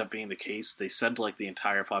didn't end up being the case. They said like the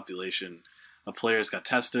entire population of players got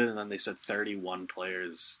tested, and then they said 31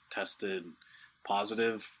 players tested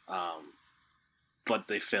positive. But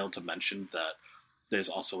they failed to mention that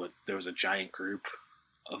there was a giant group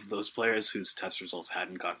of those players whose test results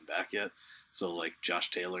hadn't gotten back yet. So like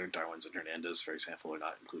Josh Taylor, Darwinzon Hernandez, for example, are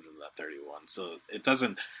not included in that 31. So it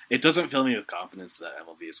doesn't fill me with confidence that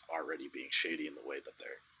MLB is already being shady in the way that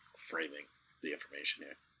they're framing the information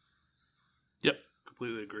here. Yep,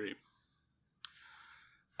 completely agree.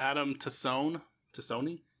 Adam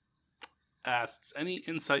Tassoni asks, any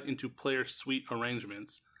insight into player suite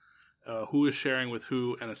arrangements? Who is sharing with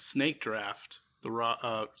who, and a snake draft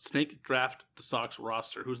the Sox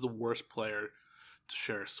roster? Who's the worst player to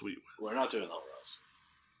share a suite with? We're not doing that, Ross.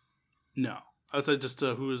 No, I would say just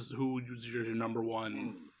who is your number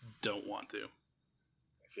one don't want to.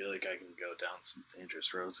 I feel like I can go down some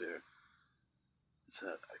dangerous roads here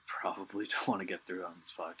that I probably don't want to get through on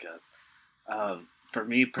this podcast. For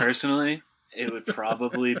me personally, it would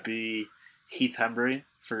probably be Heath Hembree,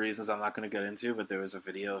 for reasons I'm not going to get into, but there was a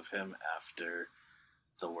video of him after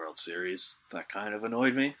the World Series that kind of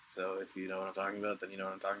annoyed me. So if you know what I'm talking about, then you know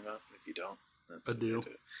what I'm talking about. If you don't, that's I do.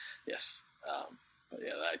 Yes. But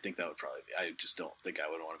yeah, I think that would probably be. I just don't think I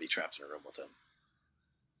would want to be trapped in a room with him.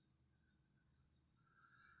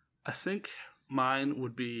 I think mine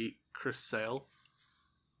would be Chris Sale.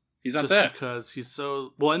 He's not just there because he's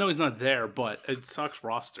so well. I know he's not there, but it sucks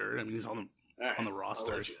roster. I mean, he's on the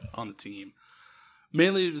roster, on the team.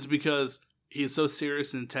 Mainly it's because he's so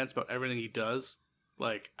serious and intense about everything he does.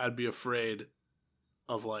 Like, I'd be afraid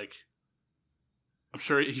of, like, I'm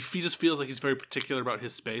sure he just feels like he's very particular about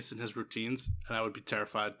his space and his routines, and I would be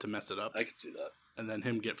terrified to mess it up. I can see that. And then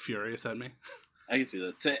him get furious at me. I can see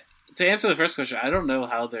that. To answer the first question, I don't know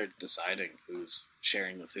how they're deciding who's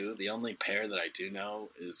sharing with who. The only pair that I do know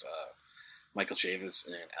is Michael Chavis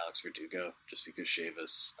and Alex Verdugo, just because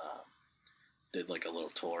Chavis did like a little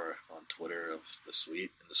tour on Twitter of the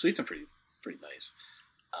suite, and the suites are pretty nice.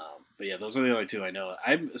 But yeah, those are the only two I know.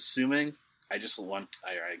 I'm assuming, I guess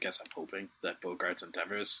I'm hoping that Bogarts and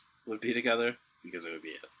Devers would be together, because it would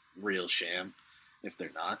be a real sham if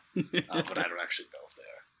they're not. But I don't actually know if they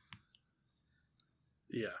are.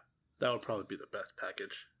 Yeah, that would probably be the best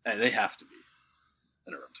package. And they have to be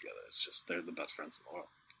in a room together. It's just, they're the best friends in the world.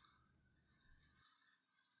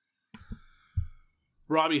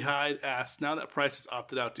 Robbie Hyde asks, now that Price has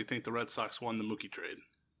opted out, do you think the Red Sox won the Mookie trade?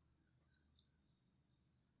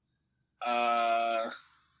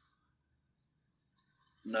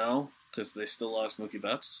 No, because they still lost Mookie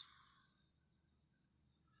Betts.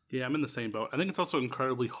 Yeah, I'm in the same boat. I think it's also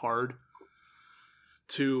incredibly hard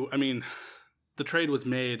to, I mean, the trade was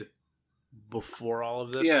made before all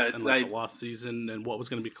of this, and like the lost season and what was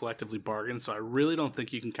going to be collectively bargained, so I really don't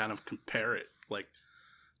think you can kind of compare it like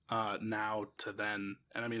now to then.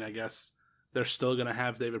 And I mean, I guess they're still going to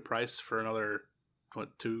have David Price for another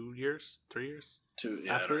 2 years, 3 years? Yeah, after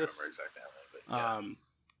I don't remember exactly how many, but yeah.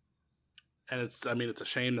 And it's a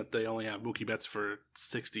shame that they only have Mookie Betts for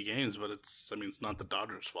 60 games, but it's not the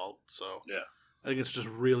Dodgers' fault. So yeah, I think it's just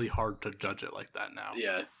really hard to judge it like that now.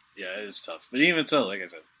 Yeah, it is tough. But even so, like I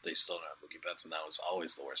said, they still don't have Mookie Betts, and that was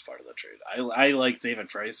always the worst part of the trade. I like David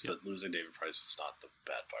Price, but losing David Price is not the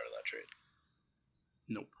bad part of that trade.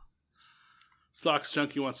 Nope. Sox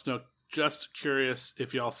Junkie wants to know, just curious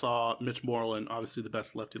if y'all saw Mitch Moreland, obviously the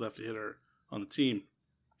best lefty-lefty hitter on the team,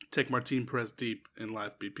 take Martin Perez deep in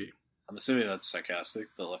live BP. I'm assuming that's sarcastic,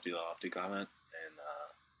 the lefty-lefty comment, and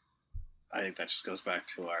I think that just goes back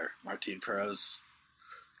to our Martin Perez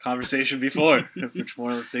conversation before, if Mitch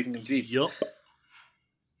Moreland's taking him deep. Yup.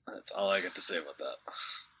 That's all I got to say about that.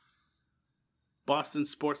 Boston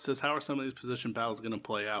Sports says, how are some of these position battles going to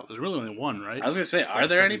play out? There's really only one, right? I was going to say, are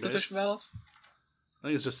there any position battles? I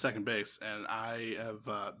think it's just second base, and I have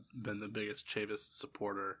been the biggest Chavis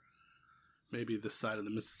supporter, maybe this side of the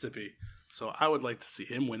Mississippi. So I would like to see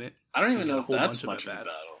him win it. I don't even know if that's much of a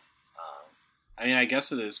battle. I mean, I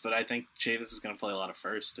guess it is, but I think Chavis is going to play a lot of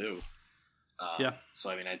first, too. Yeah. So,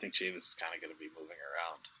 I mean, I think Chavis is kind of going to be moving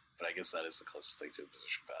around, but I guess that is the closest thing to a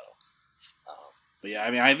position battle. But yeah,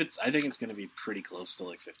 I mean, I think it's going to be pretty close to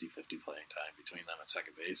like 50-50 playing time between them at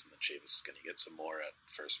second base, and then Chavis is going to get some more at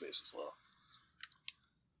first base as well.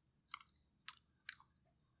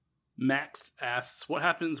 Max asks, what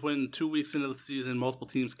happens when 2 weeks into the season multiple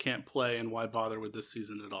teams can't play, and why bother with this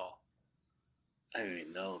season at all? I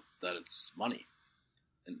mean, know that it's money.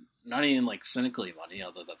 And not even, like, cynically money,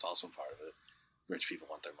 although that's also part of it. Rich people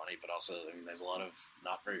want their money, but also, I mean, there's a lot of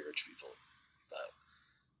not very rich people that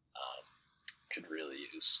could really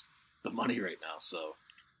use the money right now. So,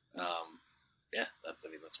 yeah,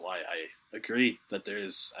 that's why I agree that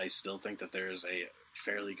I still think that there is a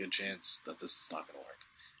fairly good chance that this is not going to work.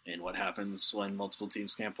 And what happens when multiple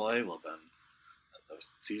teams can't play? Well, then the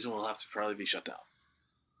season will have to probably be shut down.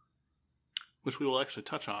 Which we will actually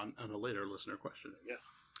touch on in a later listener question. Yeah.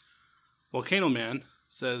 Volcano Man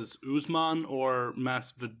says Usman or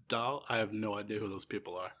Masvidal. I have no idea who those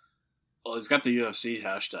people are. Well, it's got the UFC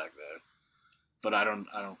hashtag there, but I don't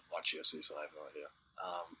watch UFC, so I have no idea.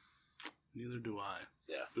 Neither do I.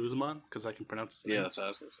 Yeah. Usman, because I can pronounce his name. Yeah, that's what I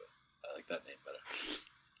was going to say. I like that name better.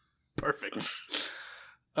 Perfect.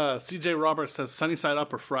 CJ Roberts says sunny side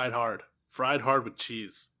up or fried hard? Fried hard with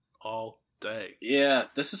cheese all day. Yeah,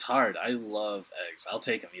 this is hard. I love eggs. I'll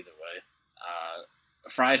take them either way.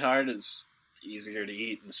 Fried hard is easier to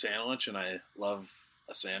eat in a sandwich, and I love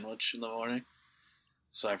a sandwich in the morning.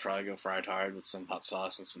 So I'd probably go fried hard with some hot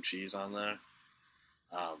sauce and some cheese on there.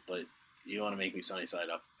 But you want to make me sunny side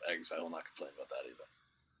up eggs, I will not complain about that either.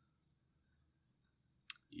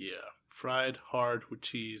 Yeah, fried hard with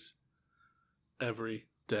cheese every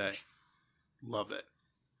day. Love it.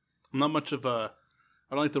 I'm not much of a...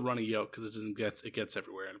 I don't like the runny yolk because it gets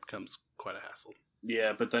everywhere and it becomes quite a hassle.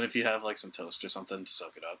 Yeah, but then if you have like some toast or something to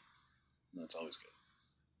soak it up, that's always good.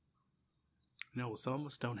 No, some of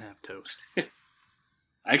us don't have toast. I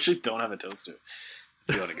actually don't have a toaster.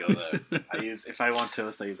 If you want to go there, if I want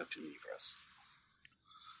toast, I use a panini press.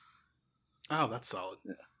 Oh, that's solid.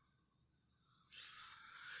 Yeah.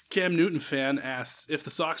 Cam Newton fan asks, if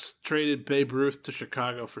the Sox traded Babe Ruth to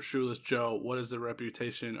Chicago for Shoeless Joe, what is the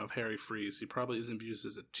reputation of Harry Freese? He probably isn't viewed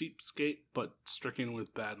as a cheapskate, but stricken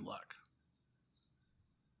with bad luck.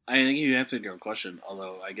 I think you answered your question,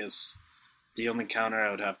 although I guess the only counter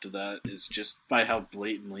I would have to that is just by how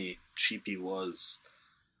blatantly cheap he was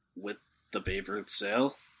with the Babe Ruth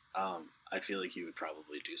sale. I feel like he would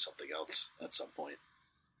probably do something else at some point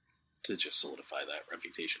to just solidify that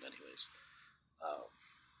reputation anyways.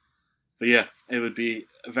 But yeah, it would be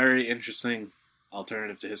a very interesting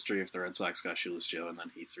alternative to history if the Red Sox got Shoeless Joe and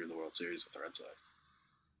then he threw the World Series with the Red Sox.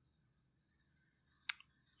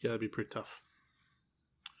 Yeah, that'd be pretty tough.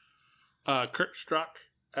 Kurt Struck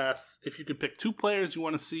asks, if you could pick two players you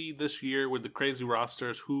want to see this year with the crazy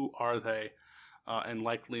rosters, who are they? And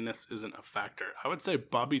likeliness isn't a factor. I would say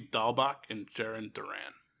Bobby Dahlbach and Jarren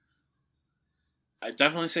Duran. I'd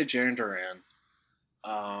definitely say Jarren Duran.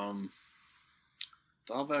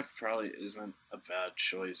 Dahlbach probably isn't a bad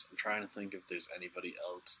choice. I'm trying to think if there's anybody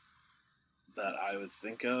else that I would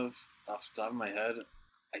think of off the top of my head.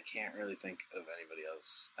 I can't really think of anybody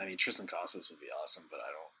else. I mean, Tristan Casas would be awesome, but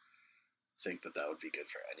I don't think that would be good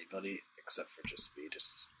for anybody except for just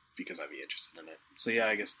because I'd be interested in it. So yeah,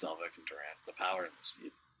 I guess Dahlbach and Durant, the power and the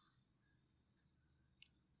speed.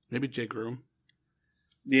 Maybe Jay Groom.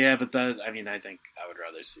 Yeah, but I think I would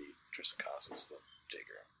rather see Tristan Casas than Jay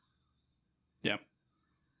Groom. Yeah.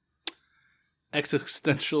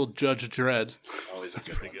 Existential Judge Dredd. Always That's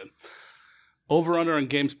a good pretty one. good. Over under on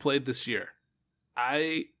games played this year.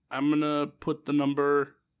 I'm gonna put the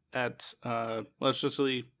number at let's just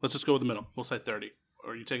go with the middle. We'll say 30.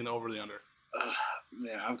 Or are you taking the over or the under?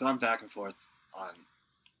 Man, I've gone back and forth on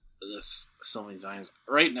this so many times.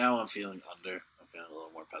 Right now, I'm feeling under. I'm feeling a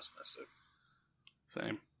little more pessimistic.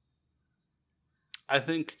 Same. I don't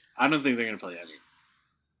think they're going to play any.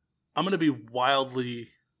 I'm going to be wildly...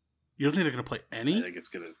 You don't think they're going to play any? I think it's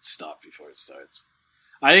going to stop before it starts.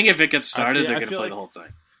 I think if it gets started, they're going to play the whole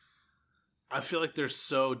thing. I feel like they're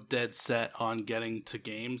so dead set on getting to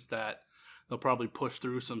games that they'll probably push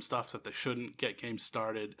through some stuff that they shouldn't, get games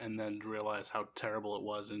started, and then realize how terrible it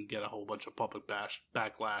was and get a whole bunch of public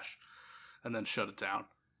backlash, and then shut it down.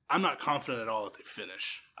 I'm not confident at all that they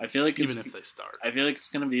finish. I feel like even if they start. I feel like it's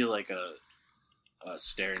going to be like a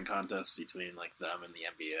staring contest between like them and the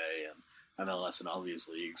NBA and MLS and all these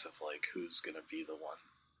leagues of like who's going to be the one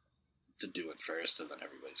to do it first, and then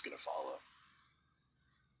everybody's going to follow.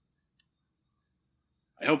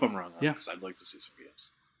 I hope I'm wrong, because I'd like to see some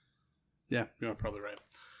games. Yeah, you're probably right.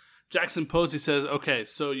 Jackson Posey says, okay,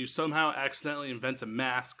 so you somehow accidentally invent a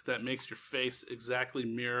mask that makes your face exactly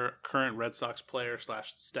mirror current Red Sox player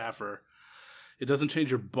 / staffer. It doesn't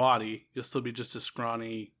change your body. You'll still be just as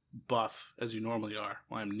scrawny, buff as you normally are.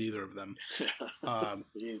 Well, I'm neither of them.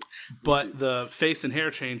 But the face and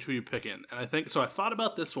hair change, who you picking? And I thought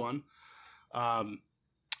about this one, and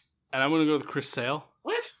I'm going to go with Chris Sale.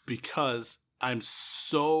 What? Because I'm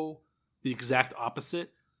so the exact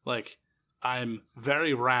opposite. Like, I'm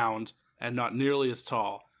very round and not nearly as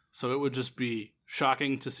tall, so it would just be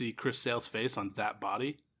shocking to see Chris Sale's face on that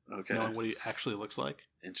body, knowing what he actually looks like.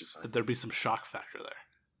 Interesting. That there'd be some shock factor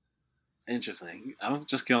there. Interesting. I'm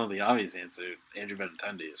just going with the obvious answer, Andrew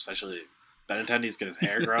Benintendi, especially Benintendi's got his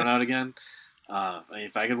hair grown out again. I mean,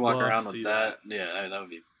 if I could walk around with that, yeah, that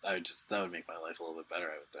would make my life a little bit better,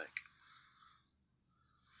 I would think.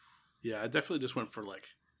 Yeah, I definitely just went for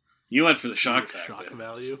you went for the shock factor. Shock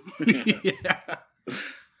value. Yeah.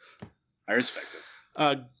 I respect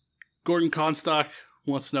it. Gordon Constock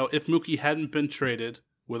wants to know if Mookie hadn't been traded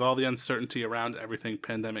with all the uncertainty around everything,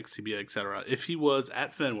 pandemic, CBA, etc. If he was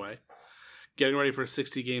at Fenway getting ready for a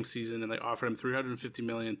 60-game season and they offered him $350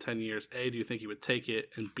 million 10 years, A, do you think he would take it?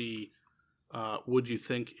 And B, would you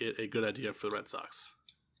think it a good idea for the Red Sox?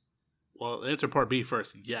 Well, answer part B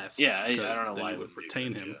first. Yes. Yeah, I don't know why he would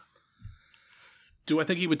retain him. Do I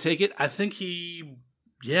think he would take it? I think he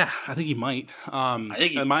might. I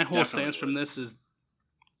think and my whole stance from this is,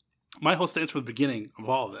 my whole stance from the beginning of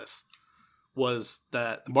all of this was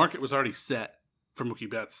that the market was already set for Mookie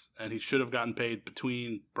Betts, and he should have gotten paid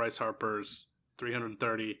between Bryce Harper's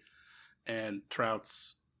 $330 and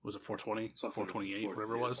Trout's, was it $420? $428,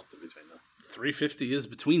 whatever it was. $350 is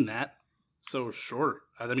between that. So sure,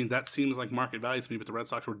 I mean that seems like market value to me, but the Red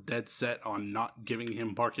Sox were dead set on not giving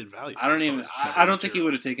him market value. I don't think he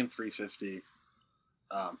would have taken $350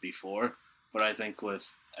 before, but I think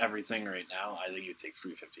with everything right now, I think he would take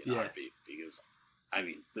 $350 in a heartbeat, because I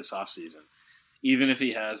mean this offseason, even if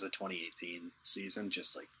he has a 2018 season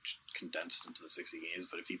just like condensed into the 60 games,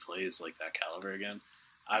 but if he plays like that caliber again,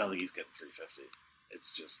 I don't think he's getting $350.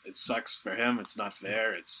 It's just, it sucks for him. It's not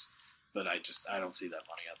fair. But I don't see that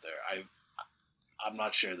money out there. I'm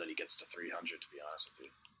not sure that he gets to 300, to be honest with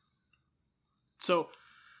you. So,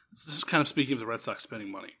 this is kind of speaking of the Red Sox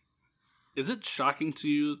spending money. Is it shocking to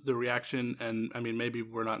you, the reaction? And I mean, maybe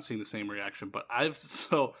we're not seeing the same reaction, but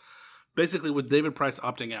so basically with David Price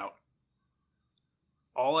opting out,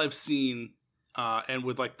 all I've seen, and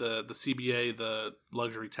with like the CBA, the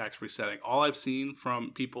luxury tax resetting, all I've seen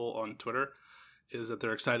from people on Twitter is that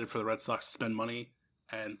they're excited for the Red Sox to spend money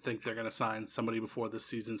and think they're going to sign somebody before the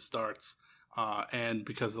season starts. And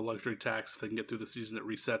because of the luxury tax, if they can get through the season, it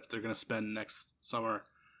resets, they're going to spend next summer,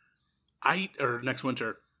 or next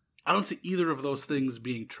winter. I don't see either of those things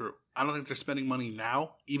being true. I don't think they're spending money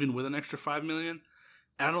now, even with an extra $5 million.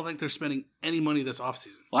 And I don't think they're spending any money this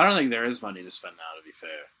offseason. Well, I don't think there is money to spend now, to be fair.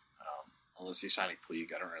 Unless you're signing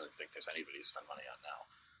Puig, I don't really think there's anybody to spend money on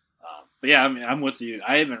now. But yeah, I mean, I'm with you.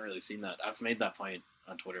 I haven't really seen that. I've made that point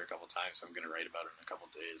on Twitter a couple times, so I'm going to write about it in a couple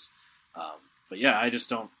days. But yeah, I just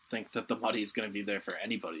don't think that the money is going to be there for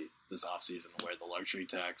anybody this offseason where the luxury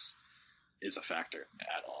tax is a factor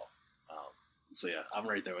at all. So yeah, I'm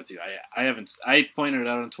right there with you. I pointed it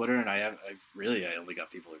out on Twitter, and I only got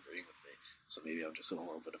people agreeing with me. So maybe I'm just in a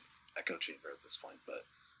little bit of echo chamber at this point. But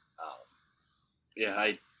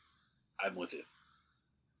yeah, I'm with you.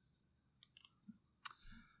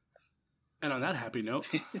 And on that happy note,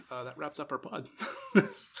 that wraps up our pod.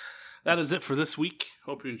 That is it for this week.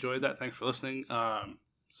 Hope you enjoyed that. Thanks for listening.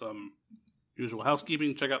 Some usual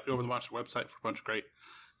housekeeping. Check out the Over the Monster website for a bunch of great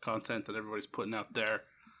content that everybody's putting out there.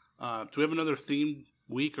 Do we have another themed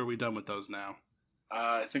week, or are we done with those now?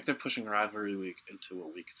 I think they're pushing Rivalry Week into a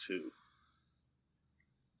week 2.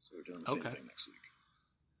 So we're doing the same thing next week.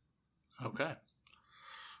 Okay.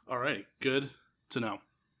 All right. Good to know.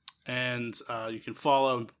 And you can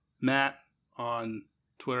follow Matt on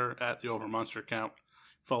Twitter at the Over Monster account.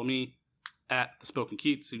 Follow me at The Spoken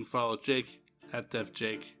Keats. You can follow Jake at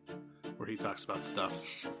DevJake, where he talks about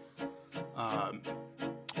stuff.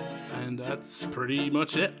 And that's pretty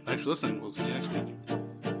much it. Thanks for listening. We'll see you next week.